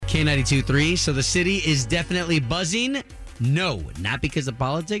K92.3. So the city is definitely buzzing. No, not because of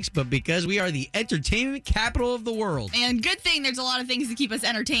politics, but because we are the entertainment capital of the world. And good thing there's a lot of things to keep us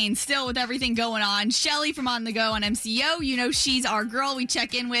entertained still with everything going on. Shelley from On The Go on MCO, you know she's our girl we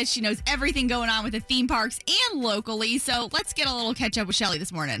check in with. She knows everything going on with the theme parks and locally. So let's get a little catch up with Shelley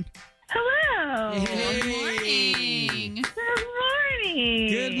this morning. Hello. Hey. Good morning. Good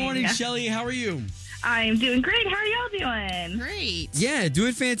morning. Good morning, Shelley. How are you? I'm doing great. How are y'all doing? Great. Yeah,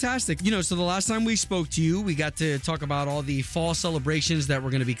 doing fantastic. You know, so the last time we spoke to you, we got to talk about all the fall celebrations that were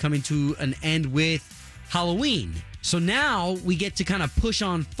going to be coming to an end with Halloween. So now we get to kind of push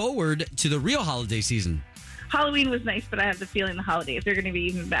on forward to the real holiday season. Halloween was nice, but I have the feeling the holidays are going to be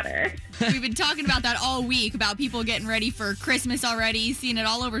even better. We've been talking about that all week, about people getting ready for Christmas already, seeing it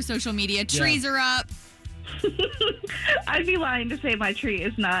all over social media. Trees are up. I'd be lying to say my tree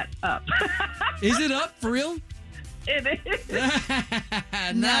is not up. Is it up for real? It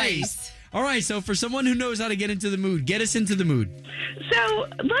is. Nice. All right, so for someone who knows how to get into the mood, get us into the mood. So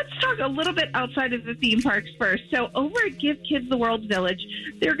let's talk a little bit outside of the theme parks first. So over at Give Kids the World Village,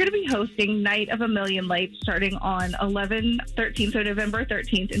 they're going to be hosting Night of a Million Lights starting on 11/13, so November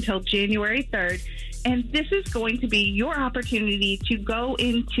 13th until January 3rd. And this is going to be your opportunity to go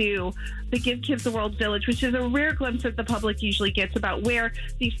into the Give Kids the World Village, which is a rare glimpse that the public usually gets about where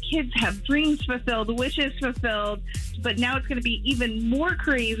these kids have dreams fulfilled, wishes fulfilled. But now it's going to be even more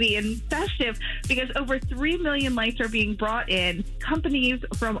crazy and festive because over 3 million lights are being brought in. Companies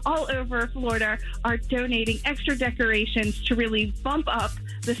from all over Florida are donating extra decorations to really bump up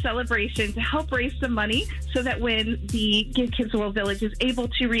the celebration to help raise some money so that when the Give Kids the World Village is able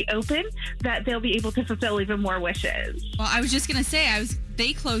to reopen, that they'll be able to fulfill even more wishes. Well, I was just going to say,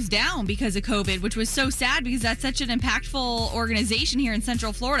 they closed down because of COVID, which was so sad because that's such an impactful organization here in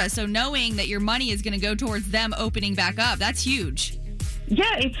Central Florida. So knowing that your money is going to go towards them opening back up, that's huge.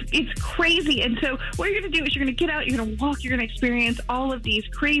 Yeah, it's crazy. And so what you're going to do is you're going to get out, you're going to walk, you're going to experience all of these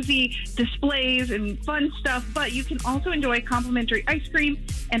crazy displays and fun stuff, but you can also enjoy complimentary ice cream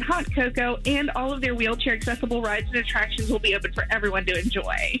and hot cocoa, and all of their wheelchair accessible rides and attractions will be open for everyone to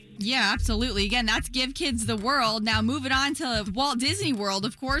enjoy. Yeah, absolutely. Again, that's Give Kids the World. Now, moving on to Walt Disney World,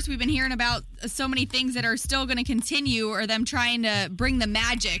 of course, we've been hearing about so many things that are still going to continue, or them trying to bring the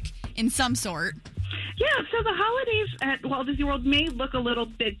magic in some sort. Yeah, so the holidays at Walt Disney World may look a little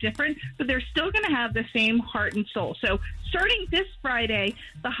bit different, but they're still going to have the same heart and soul. So starting this Friday,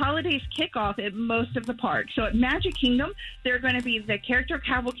 the holidays kick off at most of the parks. So at Magic Kingdom, there are going to be the character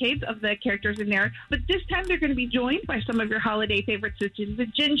cavalcades of the characters in there, but this time they're going to be joined by some of your holiday favorites, such as the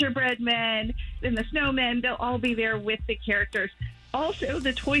gingerbread men and the snowmen. They'll all be there with the characters. Also,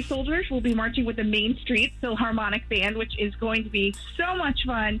 the toy soldiers will be marching with the Main Street Philharmonic Band, which is going to be so much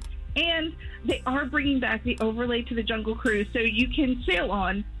fun. And they are bringing back the overlay to the Jungle Cruise, so you can sail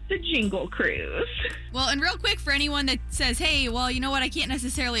on the Jingle Cruise. Well, and real quick for anyone that says, hey, well, you know what, I can't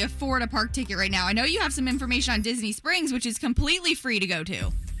necessarily afford a park ticket right now. I know you have some information on Disney Springs, which is completely free to go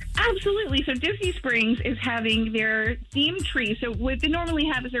to. Absolutely. So Disney Springs is having their themed tree. So what they normally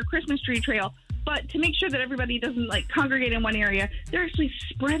have is their Christmas tree trail. But to make sure that everybody doesn't congregate in one area, they're actually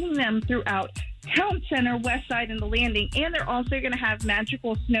spreading them throughout Town Center, West Side, and the Landing. And they're also going to have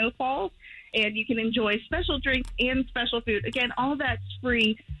magical snowfalls, and you can enjoy special drinks and special food. Again, all that's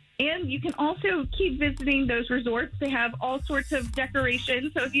free. And you can also keep visiting those resorts. They have all sorts of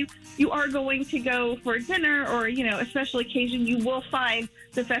decorations. So if you are going to go for dinner or, a special occasion, you will find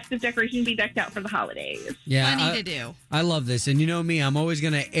the festive decoration be decked out for the holidays. Yeah, Plenty to do. I love this. And you know me, I'm always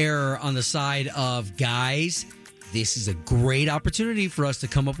going to err on the side of guys. This is a great opportunity for us to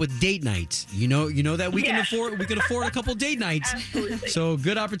come up with date nights. You know that we can afford a couple date nights. Absolutely. So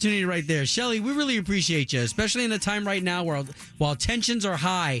good opportunity right there. Shelley, we really appreciate you, especially in a time right now where while tensions are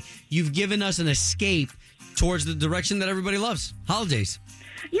high, you've given us an escape towards the direction that everybody loves, holidays.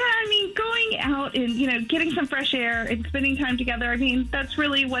 Yeah, going out and, getting some fresh air and spending time together, that's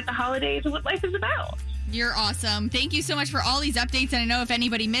really what the holidays and what life is about. You're awesome. Thank you so much for all these updates. And I know if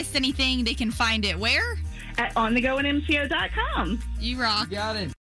anybody missed anything, they can find it where? At onthegoandmco.com. You rock. Got it.